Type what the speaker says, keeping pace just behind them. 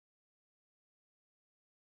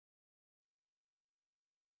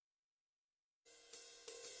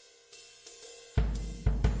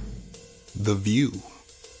The View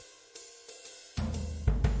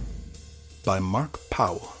by Mark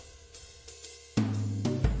Powell.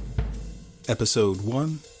 Episode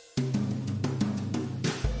 1.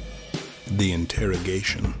 The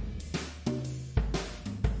Interrogation.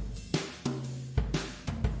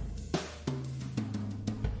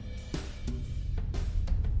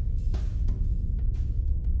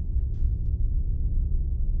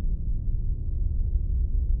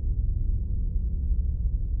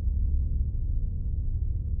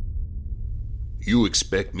 You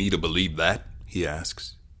expect me to believe that? He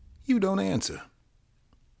asks. You don't answer.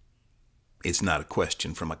 It's not a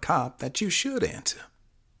question from a cop that you should answer.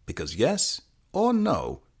 Because yes or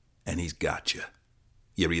no, and he's got you.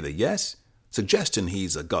 You're either yes, suggesting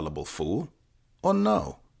he's a gullible fool, or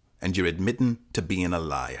no, and you're admitting to being a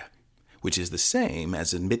liar, which is the same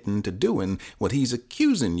as admitting to doing what he's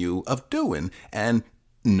accusing you of doing and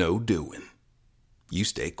no doing. You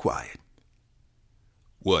stay quiet.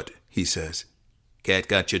 What? He says. Cat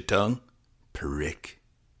got your tongue? Prick.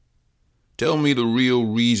 Tell me the real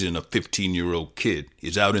reason a 15-year-old kid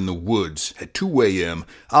is out in the woods at 2 a.m.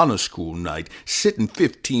 on a school night, sitting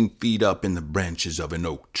 15 feet up in the branches of an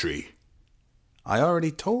oak tree. I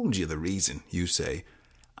already told you the reason, you say.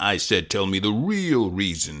 I said tell me the real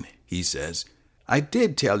reason, he says. I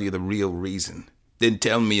did tell you the real reason. Then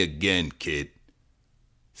tell me again, kid.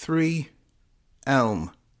 3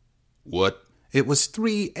 Elm. What? It was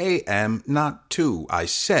 3 a.m., not 2. I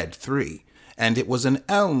said 3. And it was an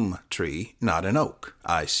elm tree, not an oak.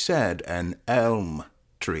 I said an elm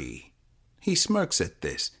tree. He smirks at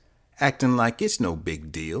this, acting like it's no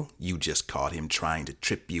big deal. You just caught him trying to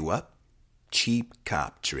trip you up. Cheap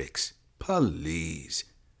cop tricks. Please.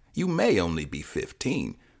 You may only be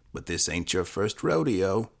 15, but this ain't your first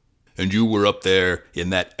rodeo. And you were up there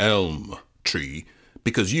in that elm tree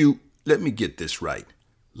because you, let me get this right,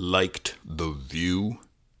 liked the view?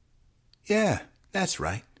 Yeah, that's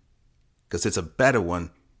right. 'Cause it's a better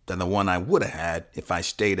one than the one I would have had if I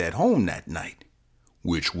stayed at home that night.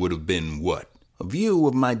 Which would have been what? A view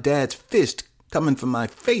of my dad's fist coming for my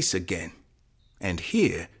face again. And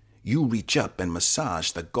here, you reach up and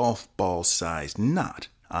massage the golf ball-sized knot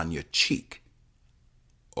on your cheek.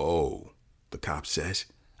 Oh, the cop says.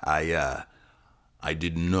 I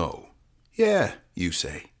didn't know. Yeah, you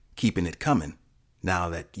say, keeping it coming. Now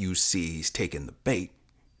that you see he's taking the bait,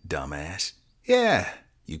 dumbass. Yeah,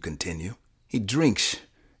 you continue. He drinks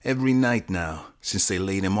every night now since they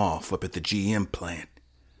laid him off up at the GM plant.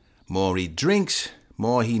 More he drinks,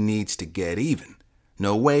 more he needs to get even.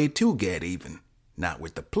 No way to get even. Not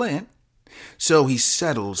with the plant. So he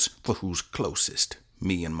settles for who's closest,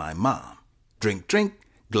 me and my mom. Drink, drink,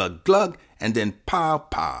 glug, glug, and then pow,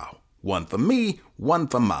 pow. One for me, one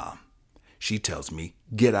for mom. She tells me,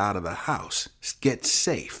 get out of the house, get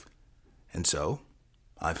safe. And so,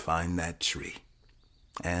 I find that tree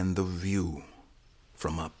and the view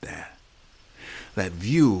from up there. That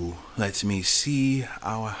view lets me see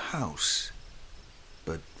our house,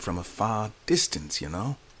 but from a far distance, you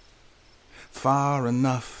know. Far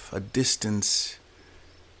enough a distance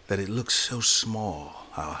that it looks so small,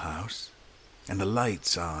 our house, and the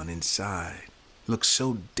lights on inside look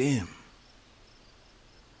so dim.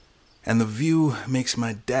 And the view makes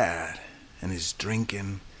my dad and his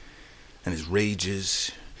drinking and his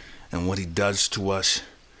rages and what he does to us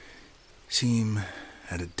seem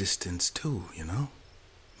at a distance too, you know?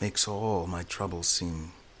 Makes all my troubles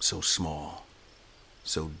seem so small,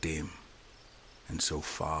 so dim, and so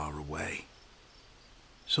far away.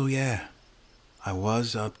 So yeah, I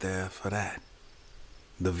was up there for that.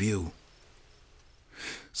 The view.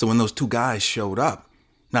 So when those 2 guys showed up,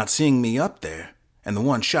 not seeing me up there, and the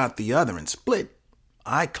one shot the other and split,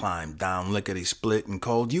 I climbed down lickety-split and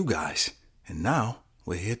called you guys. And now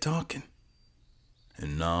we're here talking.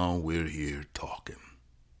 And now we're here talking.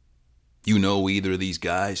 You know either of these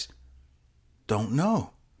guys? Don't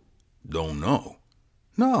know. Don't know?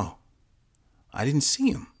 No. I didn't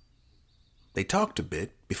see 'em. They talked a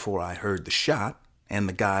bit before I heard the shot and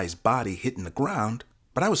the guy's body hitting the ground,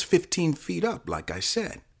 but I was 15 feet up, like I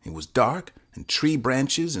said. It was dark, and tree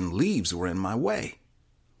branches and leaves were in my way.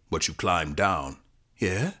 But you climbed down.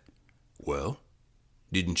 Yeah? Well,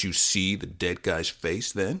 didn't you see the dead guy's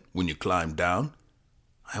face then, when you climbed down?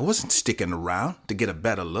 I wasn't sticking around to get a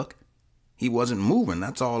better look. He wasn't moving,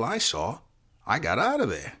 that's all I saw. I got out of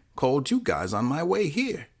there, called you guys on my way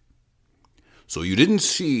here. So you didn't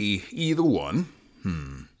see either one?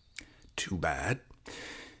 Too bad.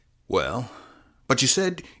 Well, but you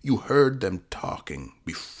said you heard them talking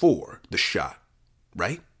before the shot,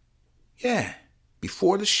 right? Yeah,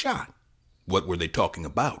 before the shot. What were they talking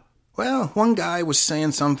about? Well, one guy was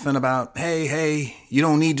saying something about, hey, you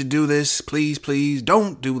don't need to do this, please,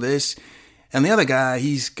 don't do this. And the other guy,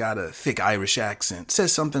 he's got a thick Irish accent,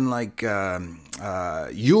 says something like,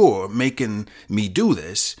 you're making me do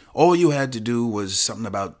this. All you had to do was something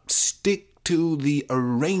about stick to the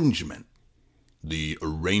arrangement. The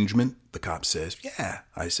arrangement? The cop says. Yeah,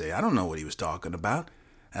 I say, I don't know what he was talking about.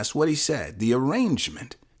 That's what he said, the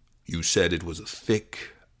arrangement. You said it was a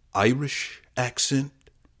thick Irish accent?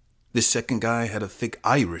 This second guy had a thick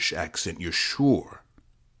Irish accent, you're sure?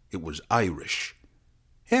 It was Irish.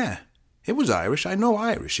 Yeah, it was Irish. I know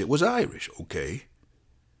Irish. It was Irish. Okay.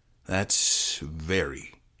 That's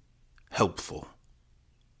very helpful.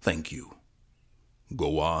 Thank you.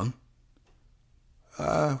 Go on.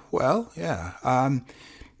 Well, yeah.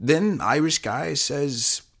 Then Irish guy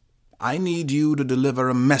says, I need you to deliver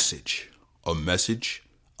a message. A message?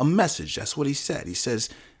 A message, that's what he said. He says,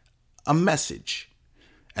 a message.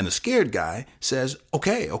 And the scared guy says,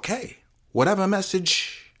 okay. Whatever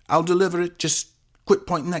message, I'll deliver it. Just quit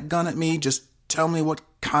pointing that gun at me. Just tell me what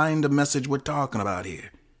kind of message we're talking about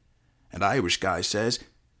here. And the Irish guy says,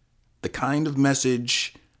 the kind of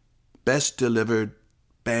message best delivered,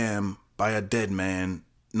 bam, by a dead man,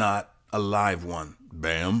 not a live one.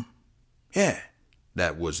 Bam? Yeah.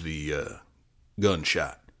 That was the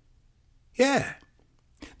gunshot. Yeah.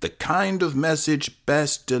 The kind of message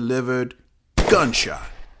best delivered, gunshot,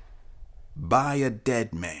 by a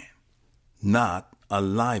dead man, not a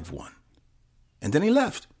live one. And then he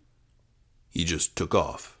left. He just took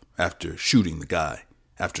off after shooting the guy,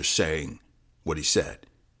 after saying what he said.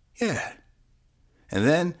 Yeah.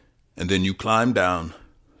 And then you climbed down,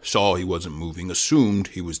 saw he wasn't moving, assumed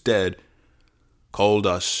he was dead, called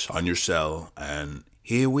us on your cell, and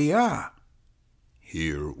here we are.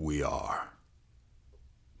 Here we are.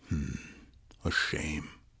 A shame.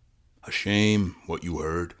 A shame what you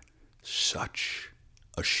heard. Such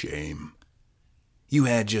a shame. You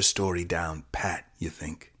had your story down pat, you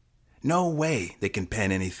think. No way they can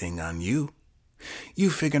pen anything on you. You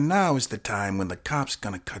figure now is the time when the cop's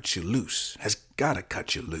gonna cut you loose, has gotta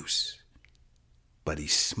cut you loose. But he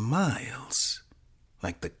smiles,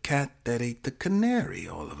 like the cat that ate the canary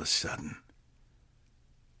all of a sudden.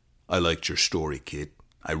 I liked your story, kid.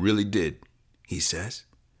 I really did, he says.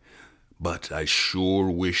 But I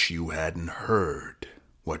sure wish you hadn't heard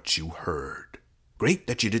what you heard. Great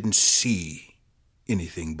that you didn't see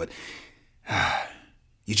anything, but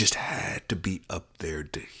you just had to be up there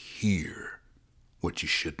to hear what you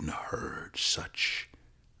shouldn't have heard. Such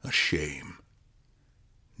a shame.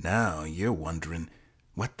 Now you're wondering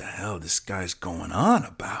what the hell this guy's going on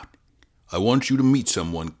about. I want you to meet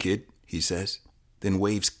someone, kid, he says, then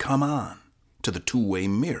waves come on to the two-way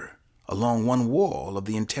mirror along one wall of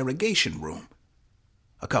the interrogation room.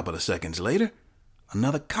 A couple of seconds later,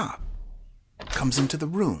 another cop comes into the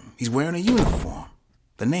room. He's wearing a uniform.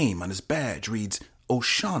 The name on his badge reads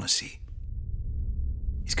O'Shaughnessy.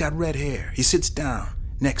 He's got red hair. He sits down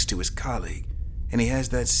next to his colleague, and he has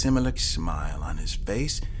that similar smile on his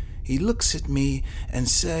face. He looks at me and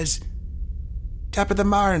says, "Top of the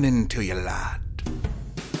morning to you, lad."